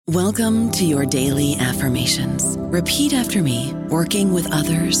Welcome to your daily affirmations. Repeat after me. Working with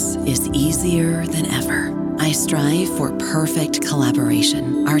others is easier than ever. I strive for perfect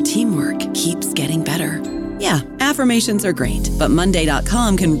collaboration. Our teamwork keeps getting better. Yeah, affirmations are great, but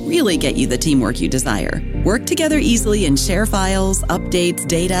Monday.com can really get you the teamwork you desire. Work together easily and share files, updates,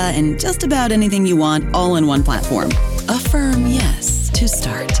 data, and just about anything you want all in one platform. Affirm yes to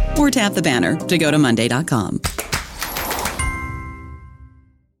start, or tap the banner to go to Monday.com.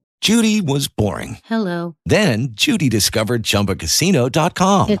 Judy was boring. Hello. Then Judy discovered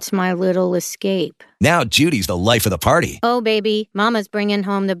ChumbaCasino.com. It's my little escape. Now Judy's the life of the party. Oh, baby, mama's bringing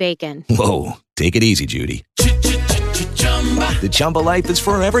home the bacon. Whoa, take it easy, Judy. The Chumba life is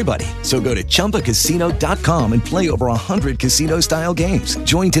for everybody. So go to ChumbaCasino.com and play over 100 casino-style games.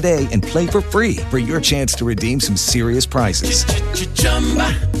 Join today and play for free for your chance to redeem some serious prizes.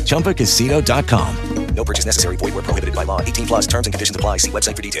 ChumbaCasino.com. No purchase necessary. Void where prohibited by law. 18 plus terms and conditions apply. See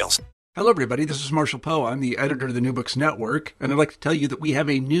website for details. Hello, everybody. This is Marshall Poe. I'm the editor of the New Books Network, and I'd like to tell you that we have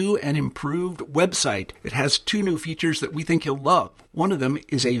a new and improved website. It has 2 new features that we think you'll love. One of them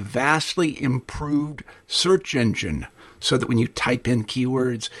is a vastly improved search engine, so that when you type in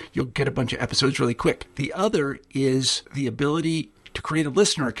keywords, you'll get a bunch of episodes really quick. The other is the ability to create a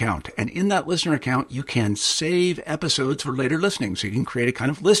listener account. And in that listener account, you can save episodes for later listening. So you can create a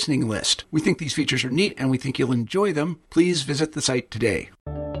kind of listening list. We think these features are neat and we think you'll enjoy them. Please visit the site today.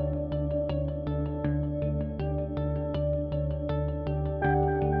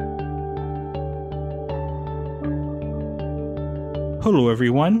 Hello,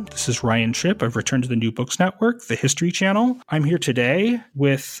 everyone. This is Ryan Tripp. I've returned to the New Books Network, the History Channel. I'm here today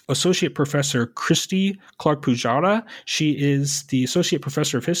with Associate Professor Christy Clark-Pujara. She is the Associate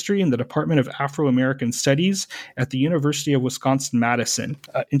Professor of History in the Department of Afro-American Studies at the University of Wisconsin-Madison.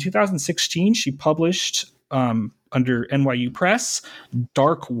 In 2016, she published under NYU Press,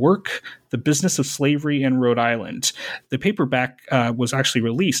 Dark Work, The Business of Slavery in Rhode Island. The paperback was actually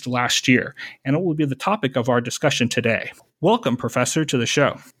released last year, and it will be the topic of our discussion today. Welcome, Professor, to the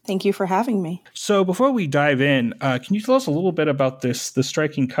show. Thank you for having me. So before we dive in, can you tell us a little bit about the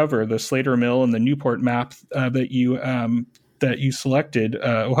striking cover, the Slater Mill and the Newport map that you selected,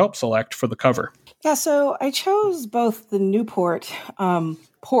 or helped select for the cover? Yeah, so I chose both the Newport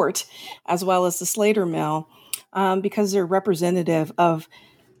port as well as the Slater Mill because they're representative of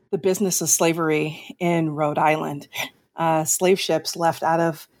the business of slavery in Rhode Island. Slave ships left out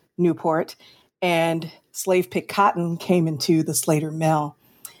of Newport and slave-picked cotton came into the Slater Mill.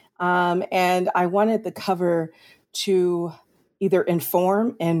 And I wanted the cover to either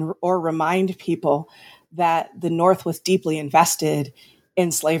inform or remind people that the North was deeply invested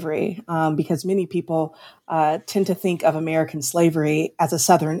in slavery, because many people tend to think of American slavery as a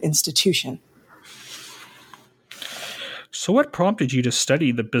Southern institution. So what prompted you to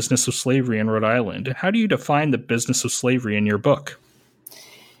study the business of slavery in Rhode Island? How do you define the business of slavery in your book?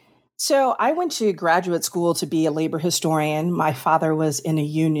 So I went to graduate school to be a labor historian. My father was in a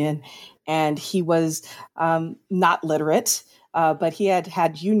union and he was not literate, but he had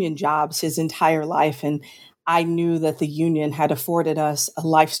had union jobs his entire life. And I knew that the union had afforded us a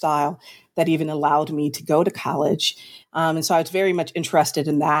lifestyle that even allowed me to go to college. And so I was very much interested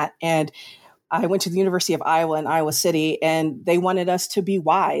in that. And I went to the University of Iowa in Iowa City, and they wanted us to be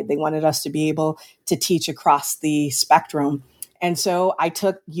wide. They wanted us to be able to teach across the spectrum. And so I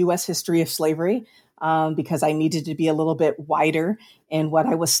took U.S. history of slavery because I needed to be a little bit wider in what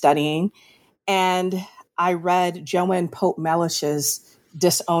I was studying. And I read Joanne Pope Mellish's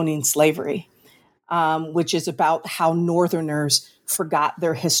Disowning Slavery, which is about how Northerners forgot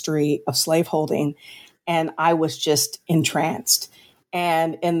their history of slaveholding. And I was just entranced.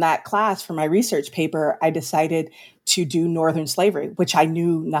 And in that class for my research paper, I decided to do Northern slavery, which I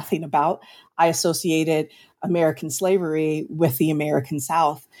knew nothing about. I associated American slavery with the American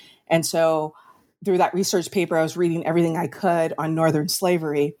South. And so through that research paper, I was reading everything I could on Northern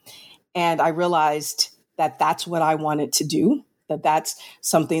slavery. And I realized that that's what I wanted to do, that that's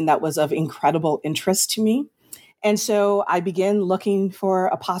something that was of incredible interest to me. And so I began looking for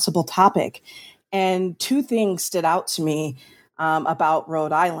a possible topic. And 2 things stood out to me about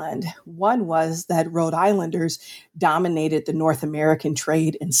Rhode Island. One was that Rhode Islanders dominated the North American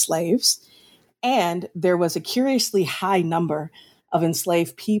trade in slaves. And there was a curiously high number of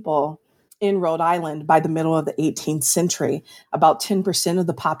enslaved people in Rhode Island by the middle of the 18th century. About 10% of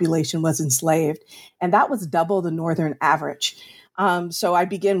the population was enslaved, and that was double the Northern average. So I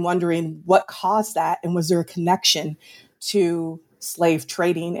began wondering what caused that, and was there a connection to slave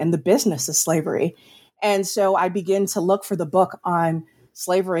trading and the business of slavery? And so I began to look for the book on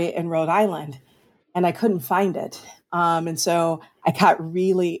slavery in Rhode Island. and I couldn't find it. And so I got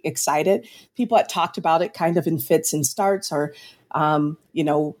really excited. People had talked about it kind of in fits and starts or,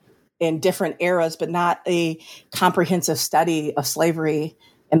 in different eras, but not a comprehensive study of slavery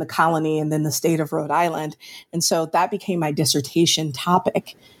in the colony and then the state of Rhode Island. And so that became my dissertation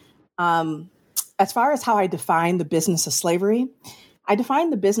topic. As far as how I define the business of slavery, I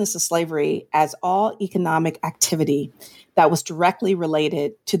define the business of slavery as all economic activity that was directly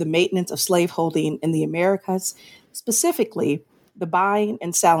related to the maintenance of slaveholding in the Americas, specifically the buying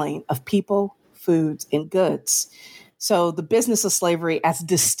and selling of people, foods, and goods. So the business of slavery as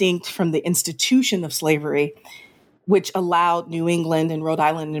distinct from the institution of slavery, which allowed New England and Rhode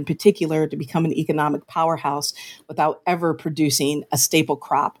Island in particular to become an economic powerhouse without ever producing a staple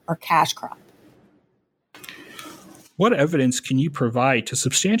crop or cash crop. What evidence can you provide to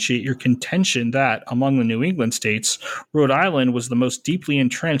substantiate your contention that, among the New England states, Rhode Island was the most deeply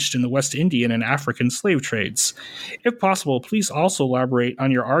entrenched in the West Indian and African slave trades? If possible, please also elaborate on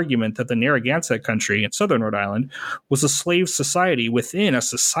your argument that the Narragansett country in southern Rhode Island was a slave society within a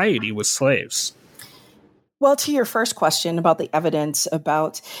society with slaves. Well, to your first question about the evidence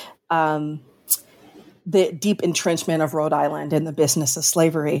about the deep entrenchment of Rhode Island in the business of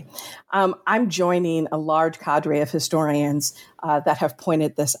slavery, I'm joining a large cadre of historians that have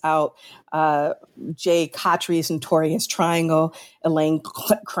pointed this out. Jay Cottrey's Notorious Triangle, Elaine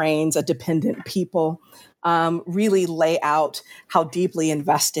Crane's A Dependent People, really lay out how deeply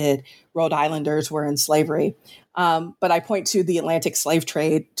invested Rhode Islanders were in slavery. But I point to the Atlantic slave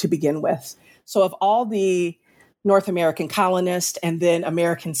trade to begin with. So of all the North American colonists and then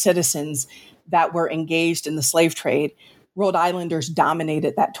American citizens that were engaged in the slave trade, Rhode Islanders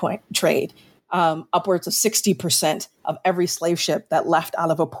dominated that trade. Upwards of 60% of every slave ship that left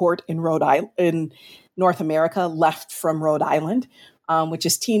out of a port in in North America left from Rhode Island, which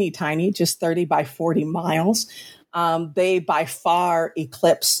is teeny tiny, just 30 by 40 miles. They by far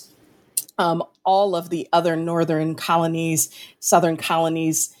eclipse all of the other northern colonies, southern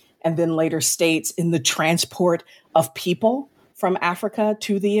colonies, and then later states in the transport of people from Africa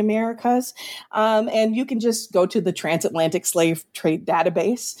to the Americas. And you can just go to the Transatlantic Slave Trade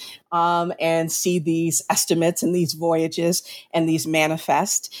Database and see these estimates and these voyages and these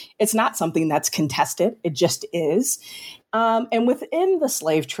manifests. It's not something that's contested. It just is. And within the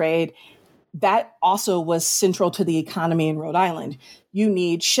slave trade, that also was central to the economy in Rhode Island. You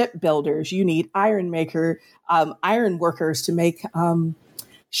need shipbuilders, you need iron workers to make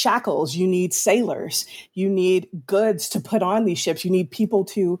shackles, you need sailors, you need goods to put on these ships, you need people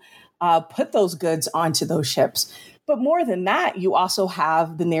to put those goods onto those ships. But more than that, you also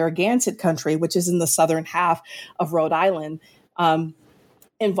have the Narragansett country, which is in the southern half of Rhode Island,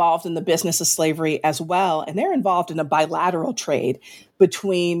 involved in the business of slavery as well. And they're involved in a bilateral trade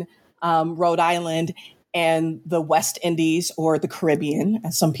between Rhode Island and the West Indies, or the Caribbean,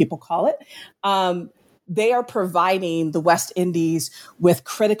 as some people call it. They are providing the West Indies with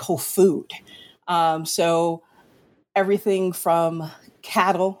critical food. So everything from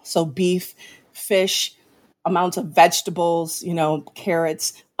cattle, so beef, fish, amounts of vegetables,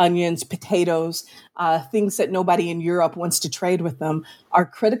 carrots, onions, potatoes, things that nobody in Europe wants to trade with them, are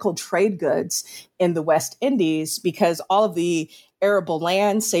critical trade goods in the West Indies, because all of the arable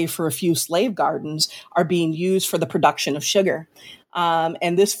land, save for a few slave gardens, are being used for the production of sugar.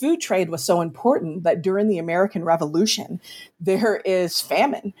 And this food trade was so important that during the American Revolution, there is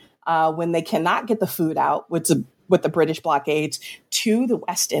famine when they cannot get the food out with the British blockades to the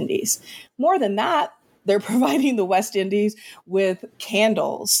West Indies. More than that, they're providing the West Indies with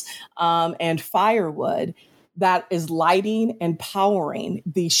candles and firewood that is lighting and powering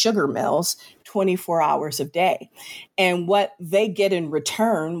these sugar mills 24 hours a day. And what they get in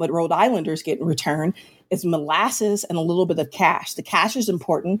return, what Rhode Islanders get in return, is molasses and a little bit of cash. The cash is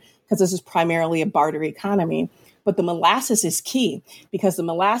important because this is primarily a barter economy, but the molasses is key because the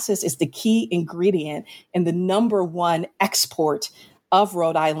molasses is the key ingredient in the number one export of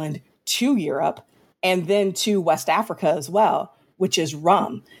Rhode Island to Europe and then to West Africa as well, which is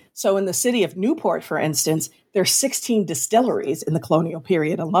rum. So in the city of Newport, for instance, there's 16 distilleries in the colonial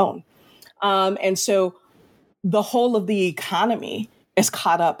period alone. And so the whole of the economy is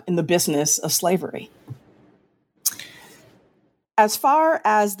caught up in the business of slavery. As far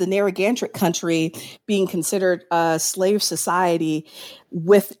as the Narragansett country being considered a slave society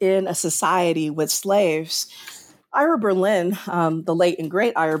within a society with slaves, Ira Berlin, the late and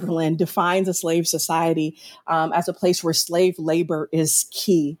great Ira Berlin, defines a slave society as a place where slave labor is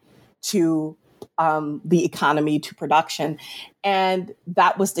key to the economy to production. And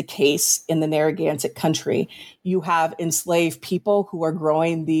that was the case in the Narragansett country. You have enslaved people who are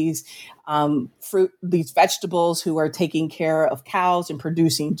growing these fruit, these vegetables, who are taking care of cows and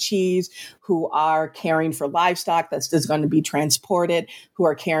producing cheese, who are caring for livestock that's just going to be transported, who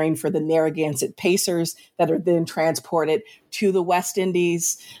are caring for the Narragansett Pacers that are then transported to the West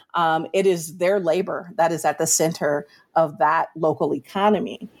Indies. It is their labor that is at the center of that local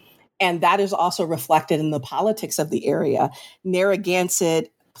economy. And that is also reflected in the politics of the area.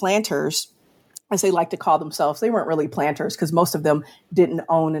 Narragansett planters, as they like to call themselves, they weren't really planters because most of them didn't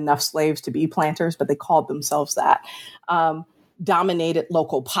own enough slaves to be planters, but they called themselves that, dominated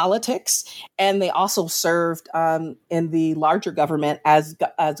local politics. And they also served in the larger government as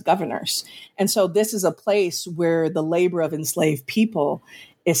governors. And so this is a place where the labor of enslaved people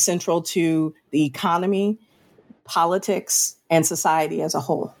is central to the economy, politics, and society as a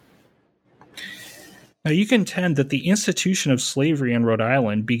whole. Now, you contend that the institution of slavery in Rhode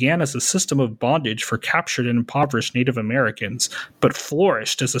Island began as a system of bondage for captured and impoverished Native Americans, but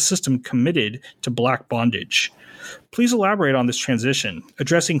flourished as a system committed to Black bondage. Please elaborate on this transition,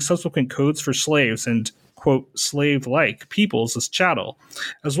 addressing subsequent codes for slaves and, quote, slave-like peoples as chattel,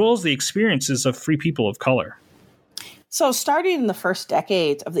 as well as the experiences of free people of color. So starting in the first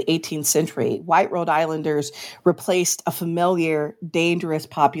decades of the 18th century, white Rhode Islanders replaced a familiar, dangerous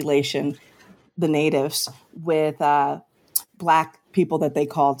population, the natives, with Black people that they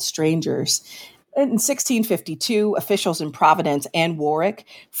called strangers. In 1652, officials in Providence and Warwick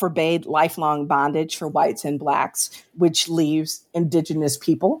forbade lifelong bondage for whites and Blacks, which leaves indigenous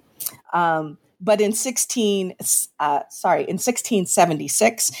people. But in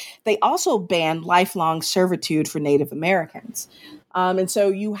 1676, they also banned lifelong servitude for Native Americans. And so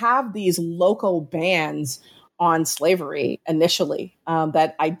you have these local bans on slavery initially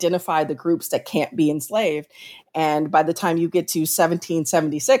that identify the groups that can't be enslaved. And by the time you get to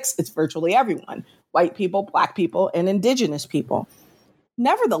 1776, it's virtually everyone, white people, Black people, and indigenous people.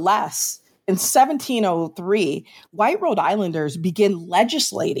 Nevertheless, in 1703, white Rhode Islanders begin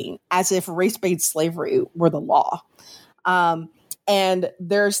legislating as if race-based slavery were the law. And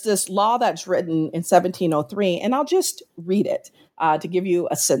there's this law that's written in 1703, and I'll just read it to give you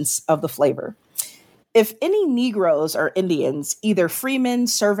a sense of the flavor. If any Negroes or Indians, either freemen,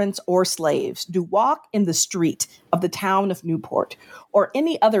 servants, or slaves, do walk in the street of the town of Newport or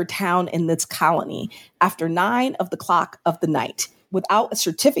any other town in this colony after 9 o'clock of the night, without a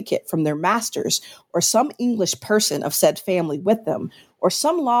certificate from their masters or some English person of said family with them, or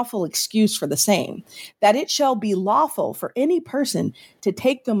some lawful excuse for the same, that it shall be lawful for any person to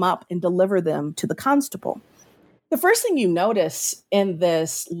take them up and deliver them to the constable. The first thing you notice in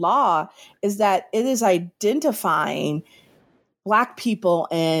this law is that it is identifying Black people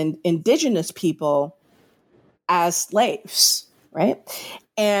and indigenous people as slaves, right?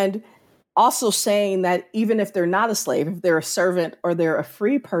 And also saying that even if they're not a slave, if they're a servant or they're a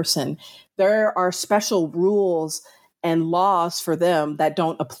free person, there are special rules and laws for them that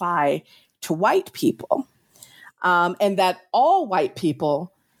don't apply to white people. And that all white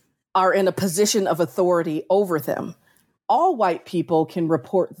people are in a position of authority over them. All white people can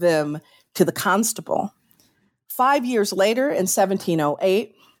report them to the constable. 5 years later, in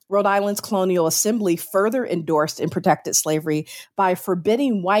 1708, Rhode Island's Colonial Assembly further endorsed and protected slavery by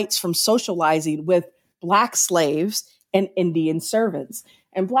forbidding whites from socializing with Black slaves and Indian servants.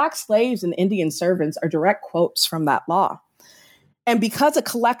 And Black slaves and Indian servants are direct quotes from that law. And because a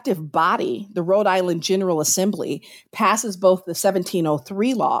collective body, the Rhode Island General Assembly, passes both the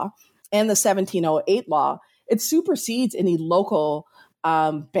 1703 law and the 1708 law, it supersedes any local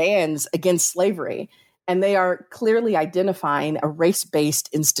bans against slavery. And they are clearly identifying a race-based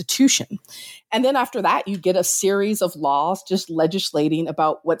institution. And then after that, you get a series of laws just legislating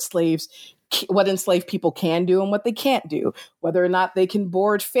about what enslaved people can do and what they can't do, whether or not they can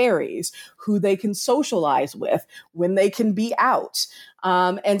board ferries, who they can socialize with, when they can be out.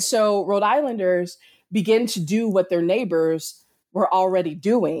 And so Rhode Islanders begin to do what their neighbors were already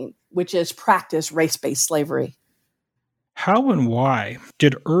doing, which is practice race-based slavery. How and why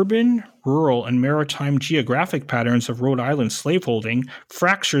did urban, rural, and maritime geographic patterns of Rhode Island slaveholding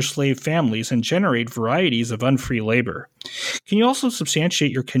fracture slave families and generate varieties of unfree labor? Can you also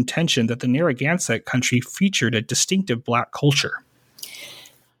substantiate your contention that the Narragansett country featured a distinctive Black culture?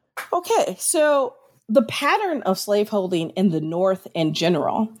 Okay, so the pattern of slaveholding in the North in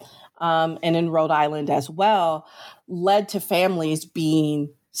general, and in Rhode Island as well, led to families being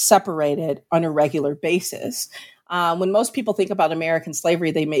separated on a regular basis. When most people think about American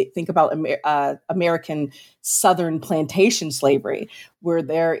slavery, they may think about American Southern plantation slavery, where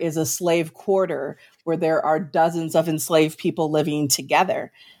there is a slave quarter, where there are dozens of enslaved people living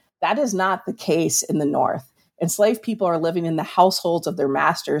together. That is not the case in the North. Enslaved people are living in the households of their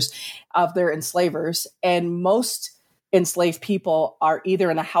masters, of their enslavers, and most enslaved people are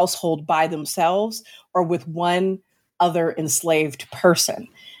either in a household by themselves or with one other enslaved person.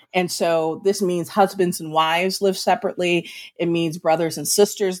 And so this means husbands and wives live separately. It means brothers and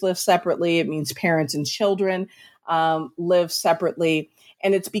sisters live separately. It means parents and children live separately.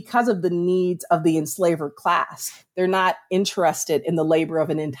 And it's because of the needs of the enslaver class. They're not interested in the labor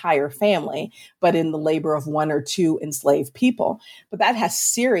of an entire family, but in the labor of one or two enslaved people. But that has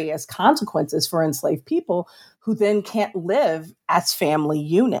serious consequences for enslaved people who then can't live as family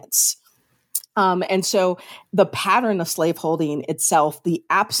units. And so the pattern of slaveholding itself, the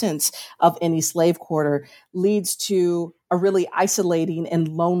absence of any slave quarter, leads to a really isolating and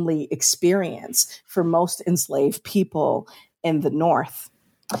lonely experience for most enslaved people in the North.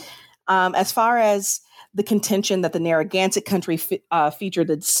 As far as the contention that the Narragansett country featured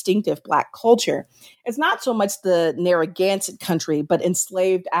a distinctive Black culture, it's not so much the Narragansett country, but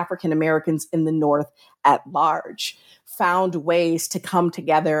enslaved African Americans in the North at large found ways to come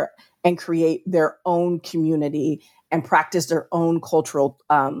together and create their own community and practice their own cultural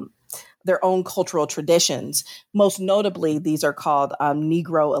traditions. Most notably, these are called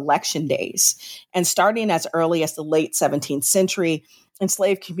Negro election days. And starting as early as the late 17th century,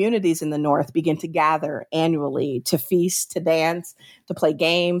 enslaved communities in the North began to gather annually to feast, to dance, to play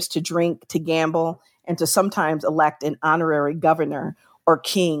games, to drink, to gamble, and to sometimes elect an honorary governor or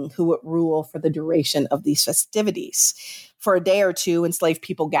king who would rule for the duration of these festivities. For a day or two, enslaved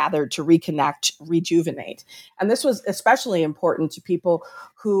people gathered to reconnect, rejuvenate. And this was especially important to people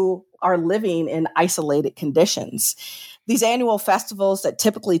who are living in isolated conditions. These annual festivals that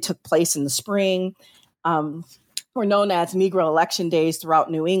typically took place in the spring were known as Negro election days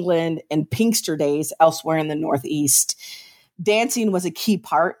throughout New England and Pinkster days elsewhere in the Northeast. Dancing was a key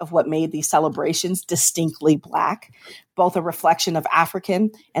part of what made these celebrations distinctly Black, both a reflection of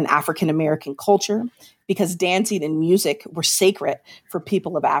African and African American culture, because dancing and music were sacred for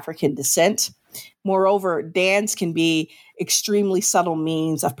people of African descent. Moreover, dance can be extremely subtle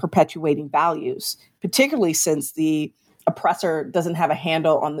means of perpetuating values, particularly since the oppressor doesn't have a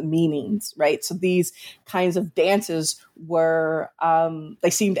handle on the meanings, right? So these kinds of dances were, they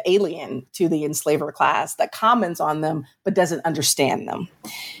seemed alien to the enslaver class that comments on them, but doesn't understand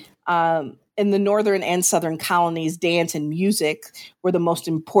them. In the Northern and Southern colonies, dance and music were the most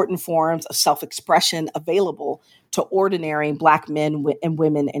important forms of self-expression available to ordinary Black men and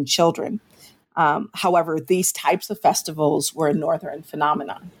women and children. However, these types of festivals were a Northern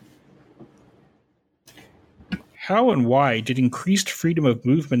phenomenon. How and why did increased freedom of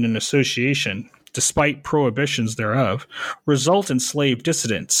movement and association, despite prohibitions thereof, result in slave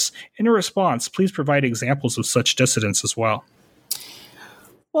dissidents? In a response, please provide examples of such dissidents as well.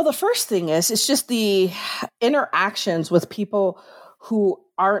 Well, the first thing is, it's just the interactions with people who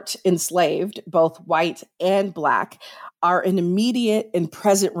aren't enslaved, both white and Black, are an immediate and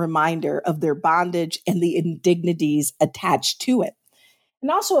present reminder of their bondage and the indignities attached to it.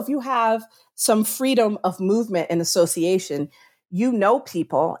 And also, if you have some freedom of movement and association, you know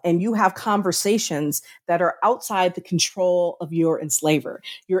people and you have conversations that are outside the control of your enslaver.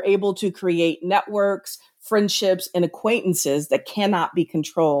 You're able to create networks, friendships, and acquaintances that cannot be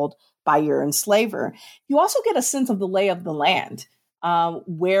controlled by your enslaver. You also get a sense of the lay of the land,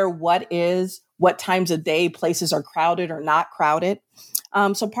 where what is, what times of day places are crowded or not crowded.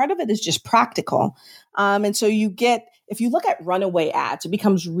 So part of it is just practical. And so you get, if you look at runaway ads, it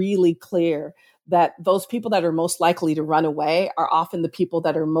becomes really clear that those people that are most likely to run away are often the people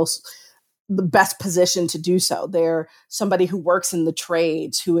that are the best positioned to do so. They're somebody who works in the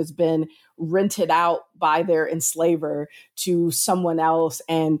trades, who has been rented out by their enslaver to someone else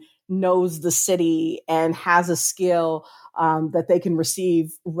and knows the city and has a skill that they can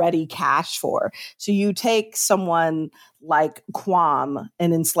receive ready cash for. So you take someone like Quam,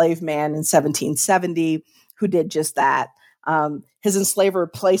 an enslaved man in 1770, who did just that. His enslaver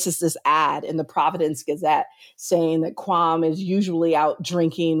places this ad in the Providence Gazette saying that Quam is usually out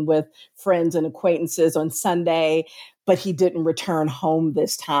drinking with friends and acquaintances on Sunday, but he didn't return home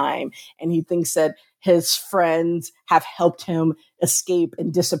this time. And he thinks that his friends have helped him escape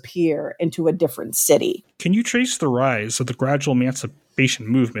and disappear into a different city. Can you trace the rise of the gradual emancipation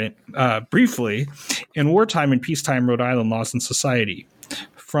movement briefly in wartime and peacetime Rhode Island laws and society?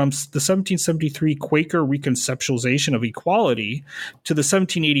 from the 1773 Quaker reconceptualization of equality to the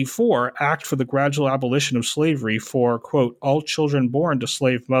 1784 Act for the Gradual Abolition of Slavery for, quote, all children born to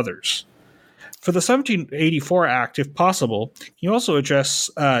slave mothers. For the 1784 Act, if possible, you also address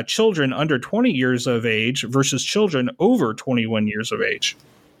children under 20 years of age versus children over 21 years of age.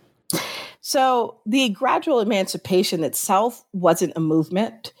 So the gradual emancipation itself wasn't a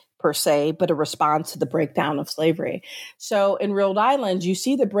movement per se, but a response to the breakdown of slavery. So in Rhode Island, you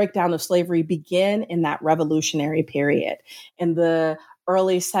see the breakdown of slavery begin in that revolutionary period in the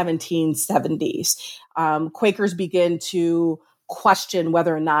early 1770s. Quakers begin to question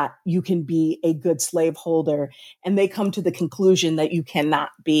whether or not you can be a good slaveholder, and they come to the conclusion that you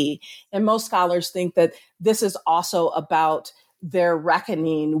cannot be. And most scholars think that this is also about their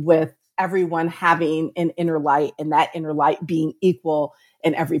reckoning with everyone having an inner light, and that inner light being equal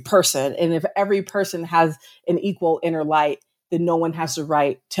in every person. And if every person has an equal inner light, then no one has the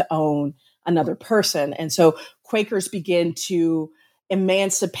right to own another person. And so Quakers begin to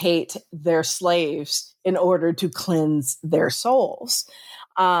emancipate their slaves in order to cleanse their souls.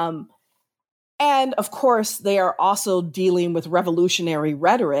 And of course, they are also dealing with revolutionary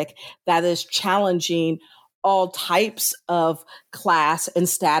rhetoric that is challenging all types of class and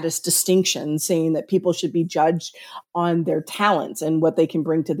status distinctions, saying that people should be judged on their talents and what they can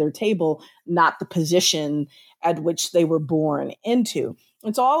bring to their table, not the position at which they were born into.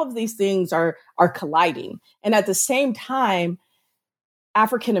 And so all of these things are colliding. And at the same time,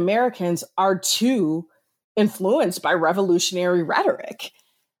 African Americans are too influenced by revolutionary rhetoric,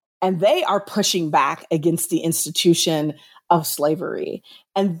 and they are pushing back against the institution of slavery.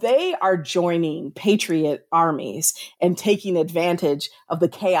 And they are joining patriot armies and taking advantage of the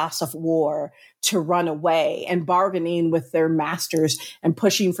chaos of war to run away and bargaining with their masters and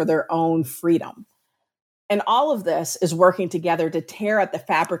pushing for their own freedom. And all of this is working together to tear at the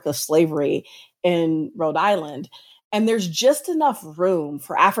fabric of slavery in Rhode Island. And there's just enough room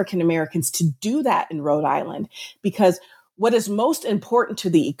for African Americans to do that in Rhode Island, because what is most important to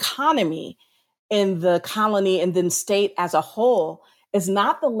the economy in the colony and then state as a whole is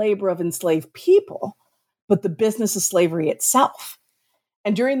not the labor of enslaved people, but the business of slavery itself.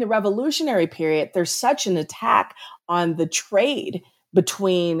 And during the Revolutionary period, there's such an attack on the trade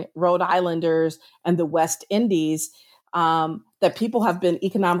between Rhode Islanders and the West Indies that people have been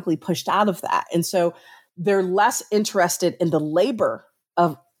economically pushed out of that. And so they're less interested in the labor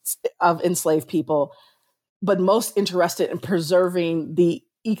of enslaved people, but most interested in preserving the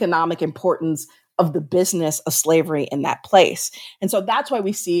economic importance of the business of slavery in that place. And so that's why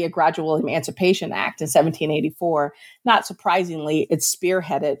we see a Gradual Emancipation Act in 1784. Not surprisingly, it's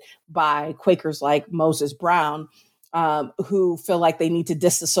spearheaded by Quakers like Moses Brown, who feel like they need to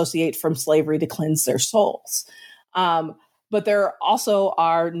disassociate from slavery to cleanse their souls. But there also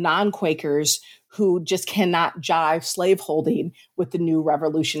are non-Quakers who just cannot jive slaveholding with the new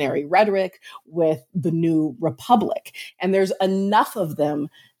revolutionary rhetoric, with the new republic. And there's enough of them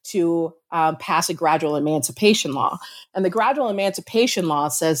to pass a gradual emancipation law. And the gradual emancipation law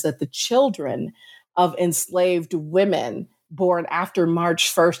says that the children of enslaved women born after March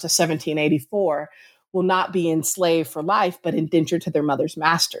 1st of 1784 will not be enslaved for life, but indentured to their mother's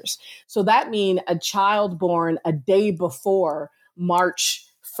masters. So that means a child born a day before March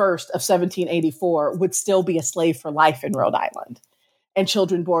 1st of 1784 would still be a slave for life in Rhode Island. And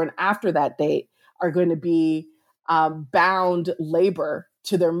children born after that date are going to be bound labor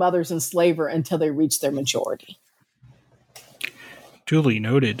to their mother's enslaver until they reach their majority. Duly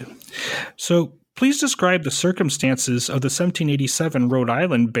noted. So please describe the circumstances of the 1787 Rhode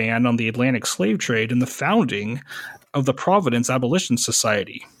Island ban on the Atlantic slave trade and the founding of the Providence Abolition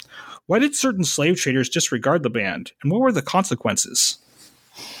Society. Why did certain slave traders disregard the ban, and what were the consequences?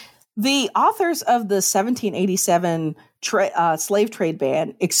 The authors of the 1787 slave trade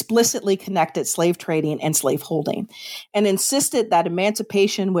ban explicitly connected slave trading and slaveholding and insisted that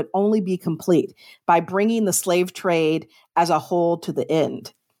emancipation would only be complete by bringing the slave trade as a whole to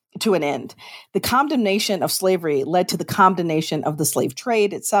an end. The condemnation of slavery led to the condemnation of the slave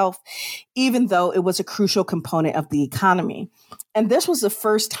trade itself, even though it was a crucial component of the economy. And this was the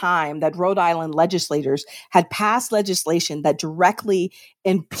first time that Rhode Island legislators had passed legislation that directly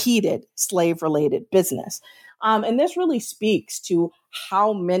impeded slave-related business. And this really speaks to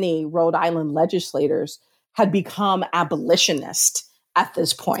how many Rhode Island legislators had become abolitionists at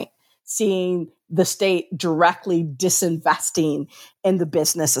this point, seeing the state directly disinvesting in the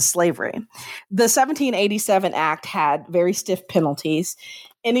business of slavery. The 1787 Act had very stiff penalties,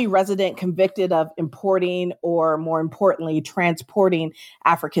 Any resident convicted of importing or, more importantly, transporting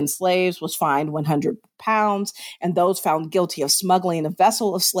African slaves was fined 100 pounds, and those found guilty of smuggling a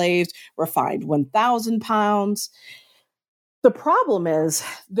vessel of slaves were fined 1,000 pounds. The problem is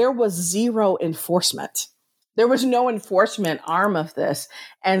there was zero enforcement. There was no enforcement arm of this,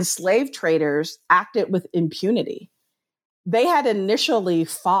 and slave traders acted with impunity. They had initially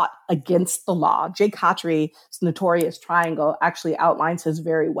fought against the law. Jay Khattri's Notorious Triangle actually outlines this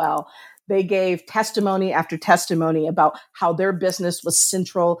very well. They gave testimony after testimony about how their business was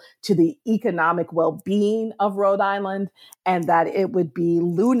central to the economic well-being of Rhode Island and that it would be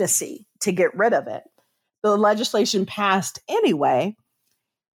lunacy to get rid of it. The legislation passed anyway,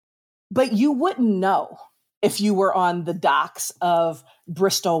 but you wouldn't know if you were on the docks of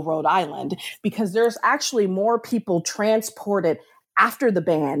Bristol, Rhode Island, because there's actually more people transported after the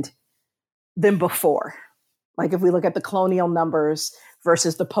ban than before. Like if we look at the colonial numbers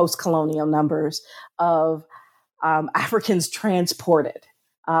versus the post-colonial numbers of Africans transported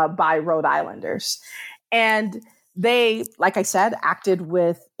by Rhode Islanders. And they, like I said, acted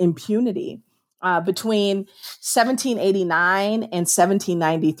with impunity. Between 1789 and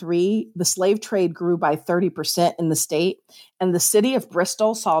 1793, the slave trade grew by 30% in the state, and the city of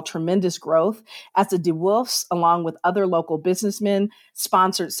Bristol saw tremendous growth as the DeWolfs, along with other local businessmen,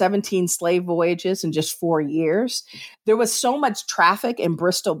 sponsored 17 slave voyages in just 4 years. There was so much traffic in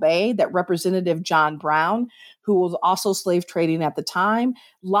Bristol Bay that Representative John Brown, who was also slave trading at the time,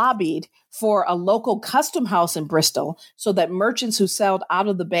 lobbied for a local custom house in Bristol so that merchants who sailed out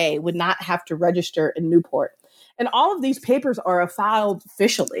of the bay would not have to register in Newport. And all of these papers are filed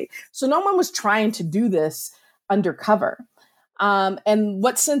officially. So no one was trying to do this undercover. And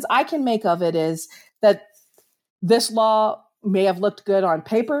what sense I can make of it is that this law may have looked good on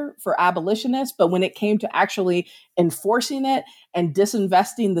paper for abolitionists, but when it came to actually enforcing it and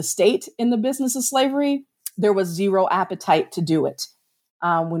disinvesting the state in the business of slavery, there was zero appetite to do it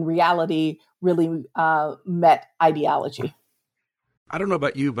when reality really met ideology. I don't know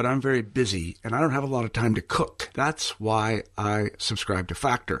about you, but I'm very busy and I don't have a lot of time to cook. That's why I subscribe to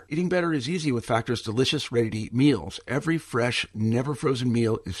Factor. Eating better is easy with Factor's delicious, ready-to-eat meals. Every fresh, never frozen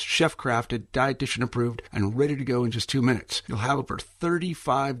meal is chef-crafted, dietitian approved, and ready to go in just 2 minutes. You'll have over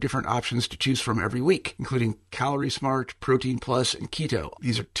 35 different options to choose from every week, including Calorie Smart, Protein Plus, and Keto.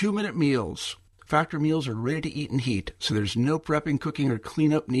 These are 2-minute meals. Factor meals are ready to eat and heat, so there's no prepping, cooking, or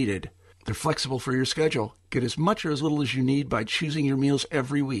cleanup needed. They're flexible for your schedule. Get as much or as little as you need by choosing your meals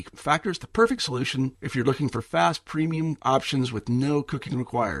every week. Factor is the perfect solution if you're looking for fast, premium options with no cooking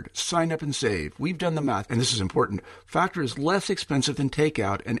required. Sign up and save. We've done the math, and this is important. Factor is less expensive than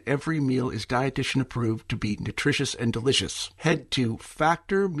takeout, and every meal is dietitian approved to be nutritious and delicious. Head to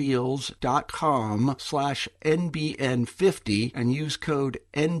factormeals.com/NBN50 and use code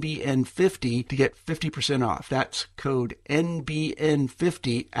NBN50 to get 50% off. That's code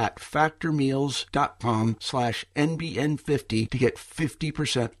NBN50 at factormeals.com/NBN50 to get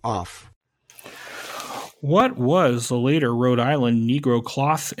 50% off. What was the later Rhode Island Negro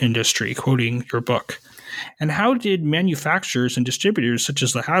cloth industry, quoting your book? And how did manufacturers and distributors such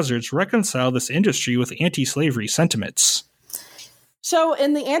as the Hazards reconcile this industry with anti-slavery sentiments? So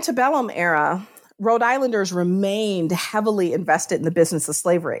in the antebellum era, Rhode Islanders remained heavily invested in the business of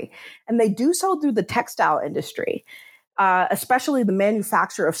slavery, and they do so through the textile industry. Especially the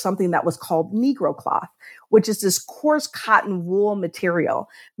manufacture of something that was called Negro cloth, which is this coarse cotton wool material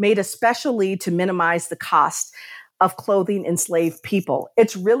made especially to minimize the cost of clothing enslaved people.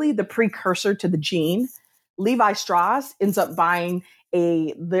 It's really the precursor to the jean. Levi Strauss ends up buying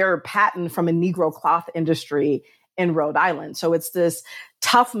their patent from a Negro cloth industry in Rhode Island. So it's this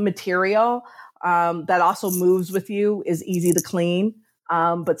tough material that also moves with you, is easy to clean.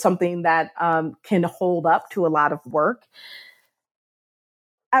 But something that can hold up to a lot of work.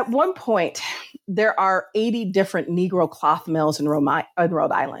 At one point, there are 80 different Negro cloth mills in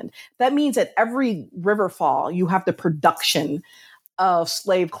Rhode Island. That means at every river fall, you have the production of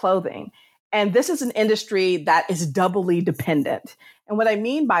slave clothing. And this is an industry that is doubly dependent. And what I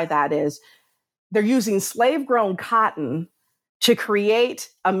mean by that is they're using slave-grown cotton to create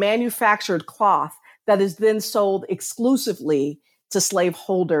a manufactured cloth that is then sold exclusively to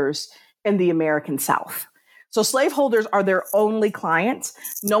slaveholders in the American South. So slaveholders are their only clients.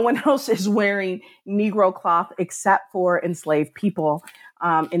 No one else is wearing Negro cloth except for enslaved people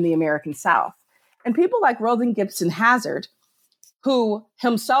in the American South. And people like Roland Gibson Hazard, who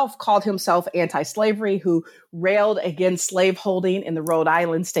himself called himself anti-slavery, who railed against slaveholding in the Rhode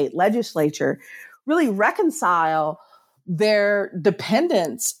Island state legislature, really reconcile their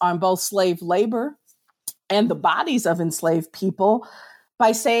dependence on both slave labor and the bodies of enslaved people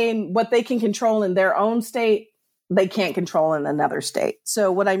by saying what they can control in their own state, they can't control in another state.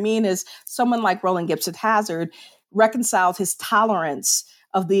 So what I mean is someone like Roland Gibson Hazard reconciled his tolerance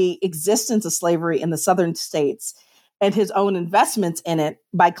of the existence of slavery in the southern states and his own investments in it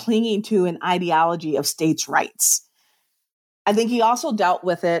by clinging to an ideology of states' rights. I think he also dealt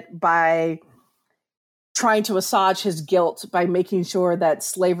with it by trying to assuage his guilt by making sure that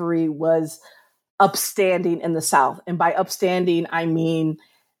slavery was upstanding in the South. And by upstanding, I mean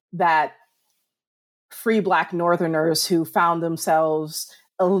that free Black Northerners who found themselves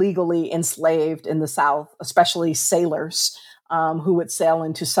illegally enslaved in the South, especially sailors who would sail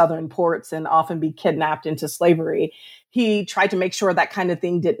into Southern ports and often be kidnapped into slavery. He tried to make sure that kind of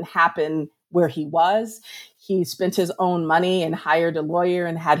thing didn't happen where he was. He spent his own money and hired a lawyer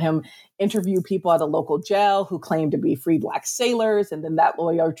and had him interview people at a local jail who claimed to be free Black sailors. And then that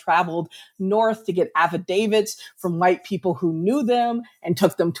lawyer traveled north to get affidavits from white people who knew them and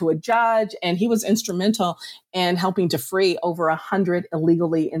took them to a judge. And he was instrumental in helping to free over 100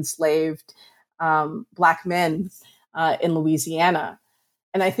 illegally enslaved Black men in Louisiana.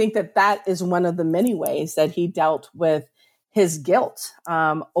 And I think that that is one of the many ways that he dealt with his guilt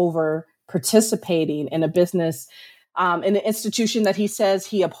over participating in a business, in an institution that he says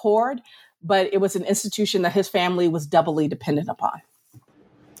he abhorred, but it was an institution that his family was doubly dependent upon.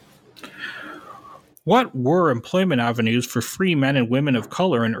 What were employment avenues for free men and women of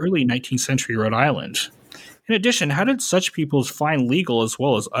color in early 19th century Rhode Island? In addition, how did such peoples find legal as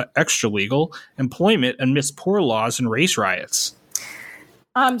well as extra-legal employment amidst poor laws and race riots?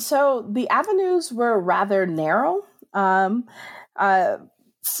 So the avenues were rather narrow.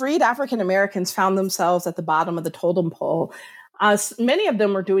 Freed African Americans found themselves at the bottom of the totem pole. Many of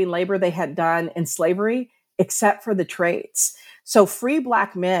them were doing labor they had done in slavery, except for the trades. So free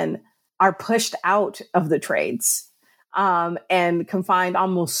Black men are pushed out of the trades and confined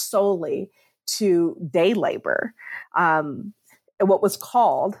almost solely to day labor, what was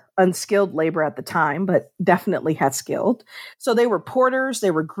called unskilled labor at the time, but definitely had skilled. So they were porters, they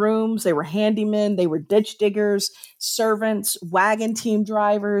were grooms, they were handymen, they were ditch diggers, servants, wagon team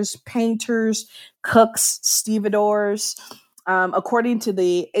drivers, painters, cooks, stevedores. According to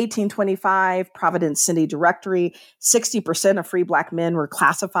the 1825 Providence City Directory, 60% of free Black men were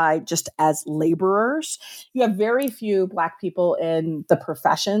classified just as laborers. You have very few Black people in the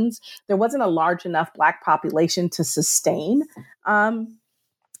professions. There wasn't a large enough Black population to sustain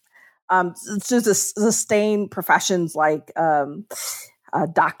professions like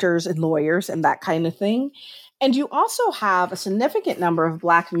doctors and lawyers and that kind of thing. And you also have a significant number of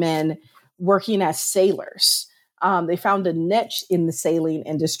Black men working as sailors. They found a niche in the sailing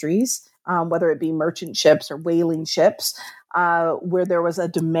industries, whether it be merchant ships or whaling ships, where there was a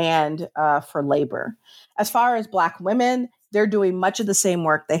demand for labor. As far as Black women, they're doing much of the same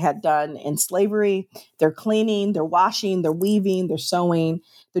work they had done in slavery. They're cleaning, they're washing, they're weaving, they're sewing,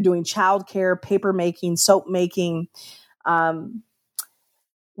 they're doing childcare, paper making, soap making. Where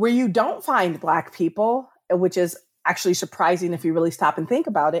you don't find Black people, which is actually surprising if you really stop and think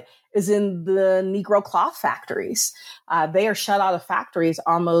about it, is in the Negro cloth factories. They are shut out of factories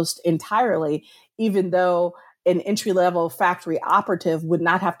almost entirely, even though an entry-level factory operative would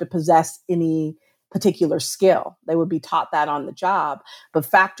not have to possess any particular skill. They would be taught that on the job. But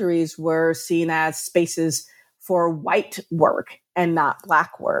factories were seen as spaces for white work and not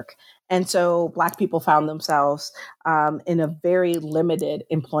Black work. And so Black people found themselves in a very limited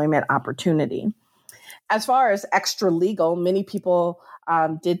employment opportunity. As far as extra legal, many people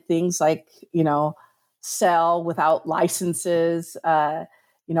did things like, sell without licenses,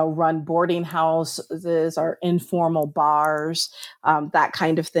 run boarding houses or informal bars, that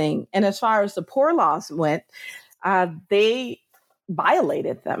kind of thing. And as far as the poor laws went, they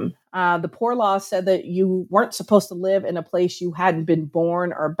violated them. The poor law said that you weren't supposed to live in a place you hadn't been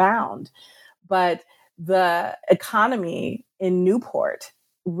born or bound. But the economy in Newport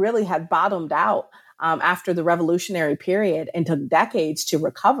really had bottomed out after the Revolutionary period and took decades to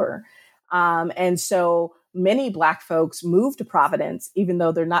recover. And so many Black folks move to Providence, even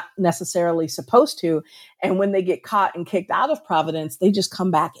though they're not necessarily supposed to. And when they get caught and kicked out of Providence, they just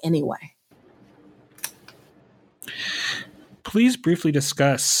come back anyway. Please briefly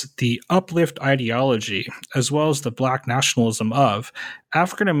discuss the uplift ideology, as well as the Black nationalism of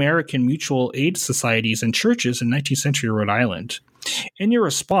African American mutual aid societies and churches in 19th century Rhode Island. In your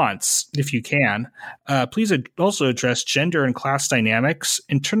response, if you can, please also address gender and class dynamics,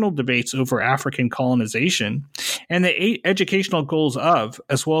 internal debates over African colonization, and the educational goals of,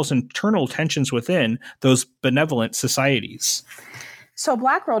 as well as internal tensions within, those benevolent societies. So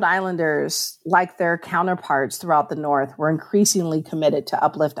Black Rhode Islanders, like their counterparts throughout the North, were increasingly committed to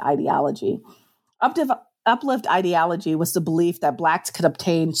uplift ideology. Uplift ideology was the belief that Blacks could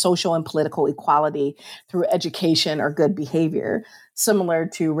obtain social and political equality through education or good behavior, similar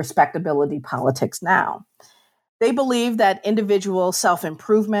to respectability politics now. They believed that individual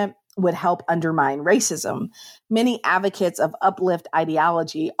self-improvement would help undermine racism. Many advocates of uplift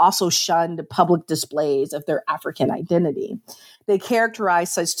ideology also shunned public displays of their African identity. They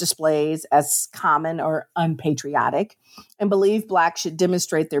characterized such displays as common or unpatriotic and believed Blacks should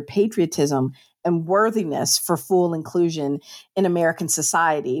demonstrate their patriotism and worthiness for full inclusion in American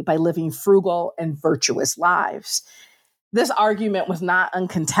society by living frugal and virtuous lives. This argument was not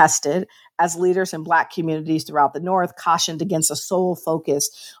uncontested, as leaders in Black communities throughout the North cautioned against a sole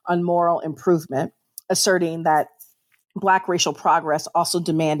focus on moral improvement, asserting that Black racial progress also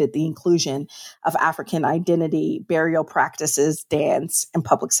demanded the inclusion of African identity, burial practices, dance, and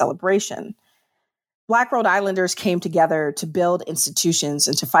public celebration. Black Rhode Islanders came together to build institutions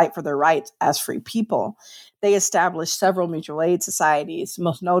and to fight for their rights as free people. They established several mutual aid societies,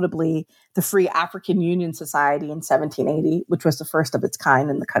 most notably the Free African Union Society in 1780, which was the first of its kind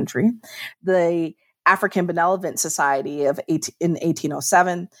in the country, the African Benevolent Society in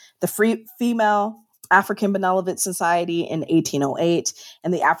 1807, the Free Female African Benevolent Society in 1808,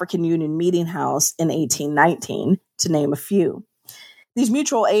 and the African Union Meeting House in 1819, to name a few. These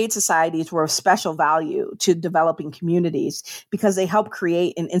mutual aid societies were of special value to developing communities because they help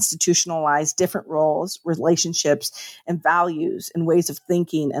create and institutionalize different roles, relationships, and values and ways of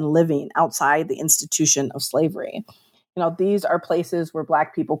thinking and living outside the institution of slavery. You know, these are places where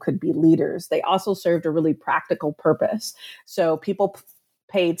Black people could be leaders. They also served a really practical purpose. So people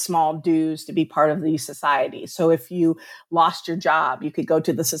paid small dues to be part of these societies. So if you lost your job, you could go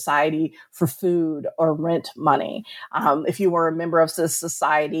to the society for food or rent money. If you were a member of the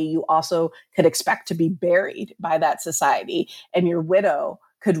society, you also could expect to be buried by that society, and your widow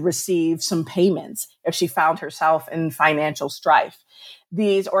could receive some payments if she found herself in financial strife.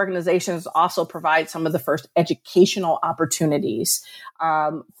 These organizations also provide some of the first educational opportunities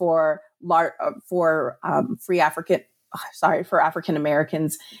for African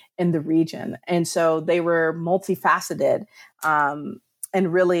Americans in the region. And so they were multifaceted and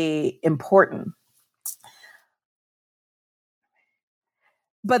really important.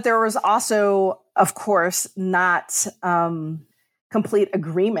 But there was also, of course, not complete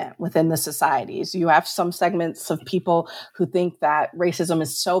agreement within the societies. You have some segments of people who think that racism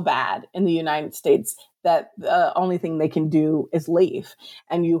is so bad in the United States that the only thing they can do is leave.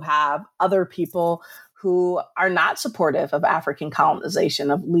 And you have other people who are not supportive of African colonization,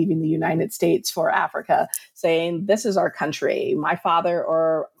 of leaving the United States for Africa, saying, this is our country. My father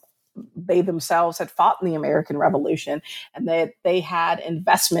or they themselves had fought in the American Revolution, and that they had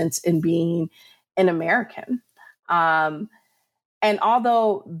investments in being an American. And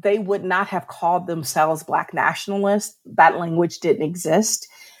although they would not have called themselves Black nationalists, that language didn't exist.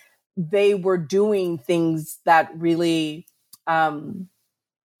 They were doing things that really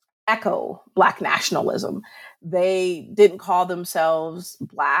echo Black nationalism. They didn't call themselves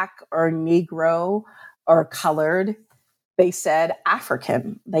Black or Negro or colored. They said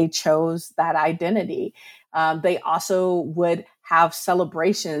African. They chose that identity. They also would have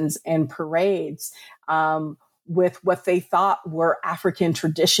celebrations and parades with what they thought were African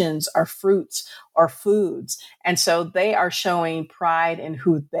traditions or fruits or foods. And so they are showing pride in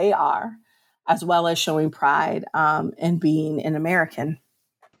who they are, as well as showing pride in being an American.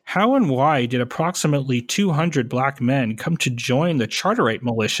 How and why did approximately 200 Black men come to join the Charterite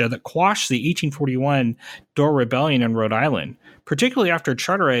militia that quashed the 1841 Dorr Rebellion in Rhode Island, particularly after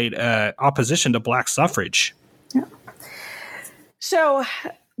Charterite opposition to Black suffrage? Yeah. So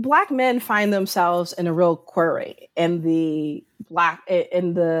Black men find themselves in a real query in during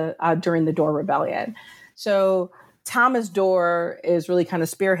the Dorr Rebellion. So Thomas Dorr is really kind of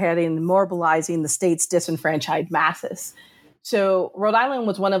spearheading and mobilizing the state's disenfranchised masses. So Rhode Island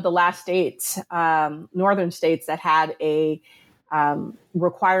was one of the last states, northern states, that had a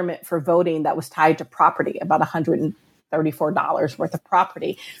requirement for voting that was tied to property, about $134 worth of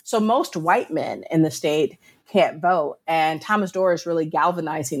property. So most white men in the state can't vote. And Thomas Dorr is really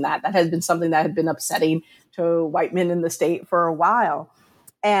galvanizing that. That has been something that had been upsetting to white men in the state for a while.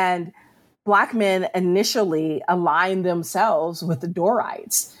 And Black men initially aligned themselves with the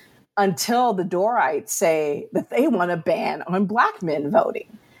Dorrites, until the Dorrites say that they want to ban on Black men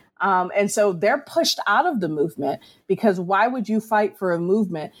voting. And so they're pushed out of the movement, because why would you fight for a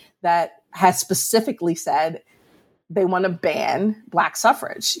movement that has specifically said they want to ban Black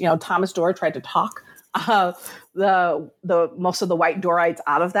suffrage? You know, Thomas Dorr tried to talk the most of the white Dorrites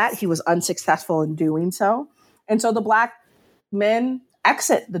out of that. He was unsuccessful in doing so. And so the Black men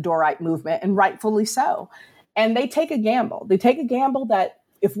exit the Dorrite movement, and rightfully so. And they take a gamble. They take a gamble that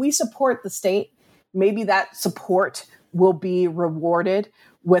if we support the state, maybe that support will be rewarded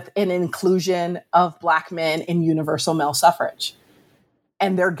with an inclusion of Black men in universal male suffrage.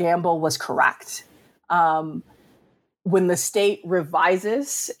 And their gamble was correct. When the state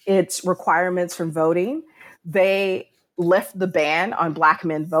revises its requirements for voting, they lift the ban on Black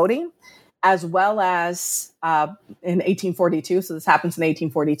men voting, as well as in 1842. So this happens in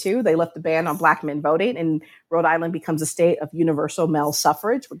 1842. They lift the ban on Black men voting, and Rhode Island becomes a state of universal male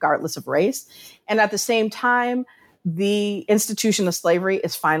suffrage, regardless of race. And at the same time, the institution of slavery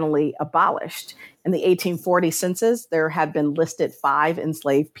is finally abolished. In the 1840 census, there had been listed 5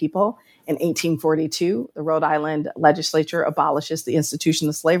 enslaved people. In 1842, the Rhode Island legislature abolishes the institution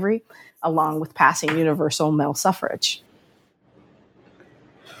of slavery, along with passing universal male suffrage.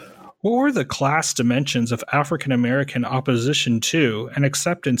 What were the class dimensions of African American opposition to and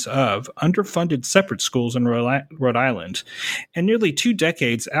acceptance of underfunded separate schools in Rhode Island? And nearly 2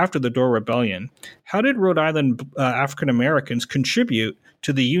 decades after the Dorr Rebellion, how did Rhode Island African Americans contribute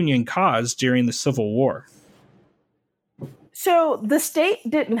to the Union cause during the Civil War? So the state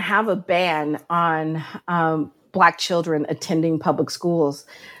didn't have a ban on Black children attending public schools,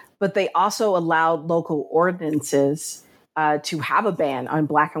 but they also allowed local ordinances to have a ban on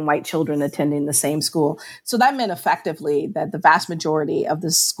Black and white children attending the same school. So that meant effectively that the vast majority of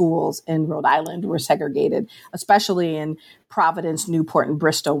the schools in Rhode Island were segregated, especially in Providence, Newport, and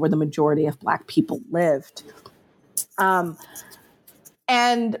Bristol, where the majority of Black people lived. But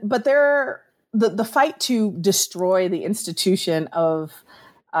the fight to destroy the institution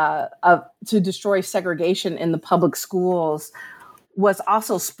to destroy segregation in the public schools was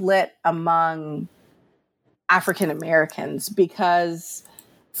also split among African Americans, because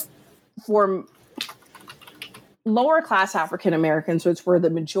for lower class African Americans, which were the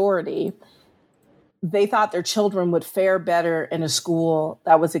majority, they thought their children would fare better in a school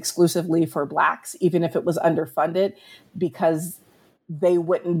that was exclusively for Blacks, even if it was underfunded, because they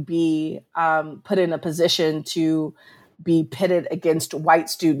wouldn't be put in a position to be pitted against white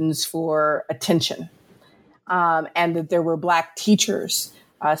students for attention. And that there were Black teachers,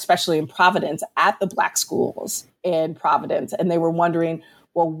 especially in Providence, at the Black schools in Providence. And they were wondering,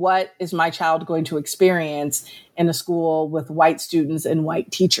 well, what is my child going to experience in a school with white students and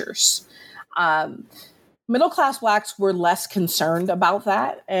white teachers? Middle-class Blacks were less concerned about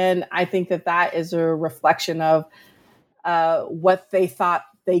that. And I think that is a reflection of what they thought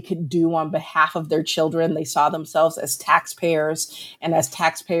they could do on behalf of their children. They saw themselves as taxpayers, and as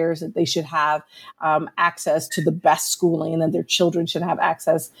taxpayers that they should have access to the best schooling, and that their children should have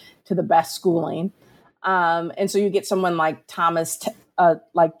access to the best schooling. And so you get someone like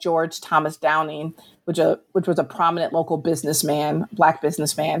George Thomas Downing, which was a prominent local businessman, Black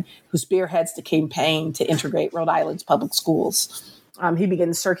businessman, who spearheads the campaign to integrate Rhode Island's public schools. He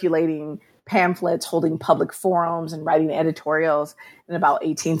begins circulating pamphlets, holding public forums, and writing editorials in about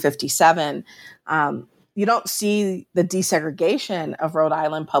 1857. You don't see the desegregation of Rhode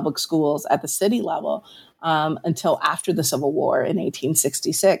Island public schools at the city level until after the Civil War in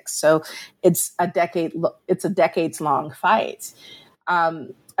 1866. So it's a decades long fight.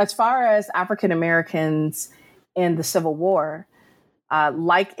 As far as African Americans in the Civil War,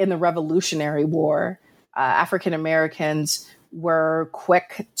 like in the Revolutionary War, African Americans were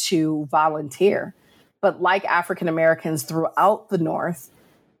quick to volunteer. But like African Americans throughout the North,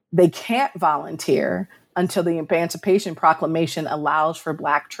 they can't volunteer until the Emancipation Proclamation allows for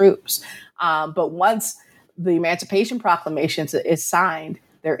Black troops. But once the Emancipation Proclamation is signed,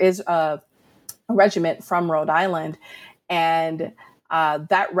 there is a regiment from Rhode Island, and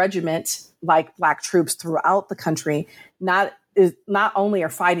that regiment, like Black troops throughout the country, not only are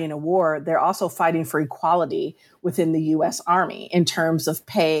fighting a war, they're also fighting for equality within the U.S. Army in terms of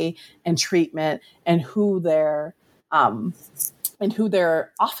pay and treatment and who their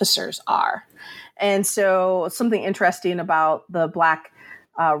officers are. And so something interesting about the Black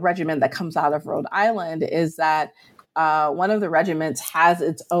regiment that comes out of Rhode Island is that one of the regiments has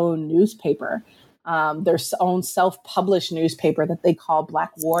its own newspaper, their own self-published newspaper that they call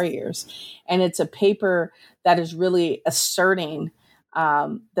Black Warriors. And it's a paper that is really asserting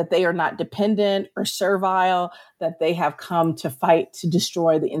that they are not dependent or servile, that they have come to fight to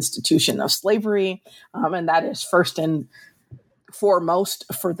destroy the institution of slavery. And that is first and foremost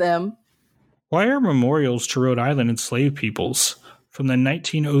for them. Why are memorials to Rhode Island enslaved peoples, from the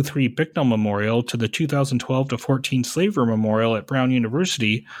 1903 Bicknell Memorial to the 2012-14 Slavery Memorial at Brown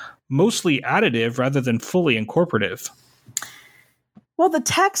University, mostly additive rather than fully incorporative? Well, the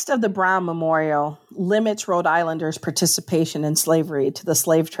text of the Brown Memorial limits Rhode Islanders' participation in slavery to the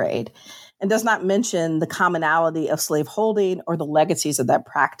slave trade and does not mention the commonality of slaveholding or the legacies of that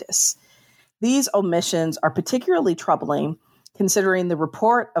practice. These omissions are particularly troubling considering the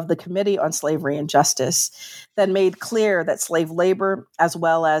report of the Committee on Slavery and Justice that made clear that slave labor, as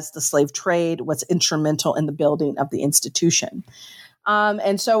well as the slave trade, was instrumental in the building of the institution.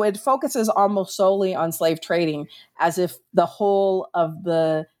 And so it focuses almost solely on slave trading, as if the whole of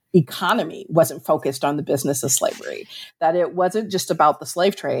the economy wasn't focused on the business of slavery, that it wasn't just about the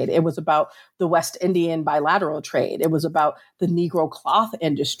slave trade. It was about the West Indian bilateral trade. It was about the Negro cloth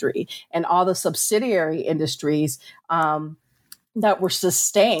industry and all the subsidiary industries that were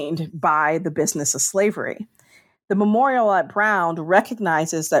sustained by the business of slavery. The memorial at Brown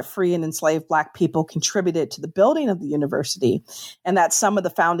recognizes that free and enslaved Black people contributed to the building of the university and that some of the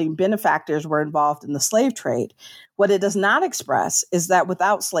founding benefactors were involved in the slave trade. What it does not express is that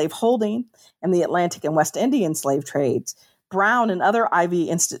without slave holding and the Atlantic and West Indian slave trades, Brown and other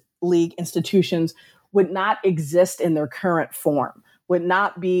Ivy League institutions would not exist in their current form, would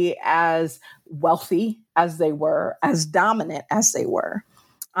not be as wealthy as they were, as dominant as they were.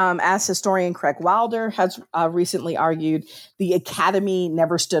 As historian Craig Wilder has recently argued, the academy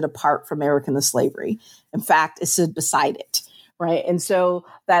never stood apart from American slavery. In fact, it stood beside it, right? And so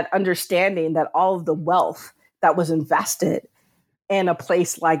that understanding that all of the wealth that was invested in a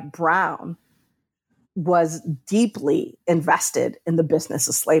place like Brown was deeply invested in the business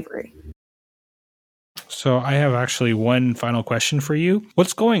of slavery. So I have actually one final question for you.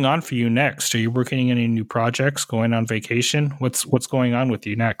 What's going on for you next? Are you working on any new projects, going on vacation? What's going on with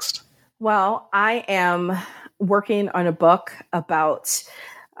you next? Well, I am working on a book about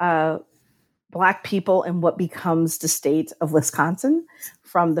Black people and what becomes the state of Wisconsin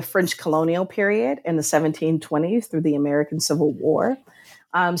from the French colonial period in the 1720s through the American Civil War.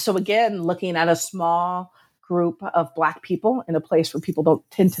 So again, looking at a small group of Black people in a place where people don't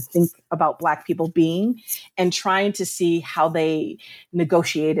tend to think about Black people being, and trying to see how they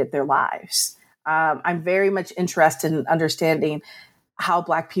negotiated their lives. I'm very much interested in understanding how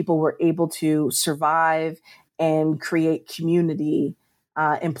Black people were able to survive and create community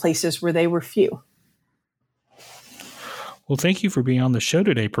in places where they were few. Well, thank you for being on the show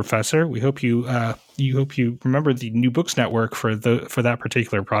today, Professor. We hope you remember the New Books Network for that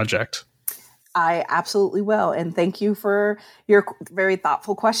particular project. I absolutely will. And thank you for your very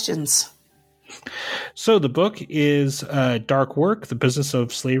thoughtful questions. So the book is Dark Work, The Business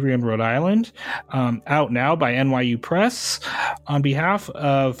of Slavery in Rhode Island, out now by NYU Press. On behalf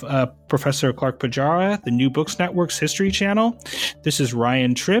of Professor Clark Pujara, the New Books Network's History Channel, this is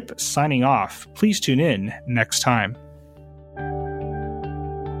Ryan Tripp signing off. Please tune in next time.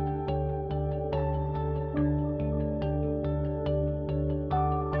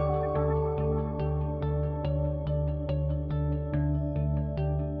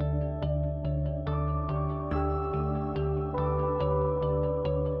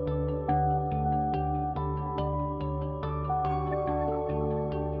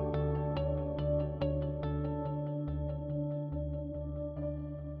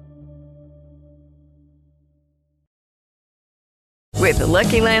 With the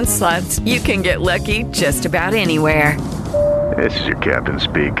Lucky Land Slots, you can get lucky just about anywhere. This is your captain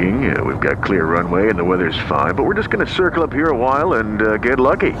speaking. We've got clear runway and the weather's fine, but we're just going to circle up here a while and get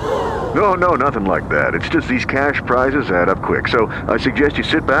lucky. No, nothing like that. It's just these cash prizes add up quick. So I suggest you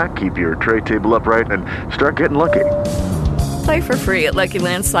sit back, keep your tray table upright, and start getting lucky. Play for free at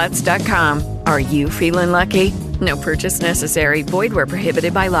LuckyLandSlots.com. Are you feeling lucky? No purchase necessary. Void where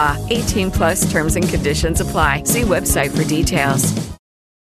prohibited by law. 18+ terms and conditions apply. See website for details.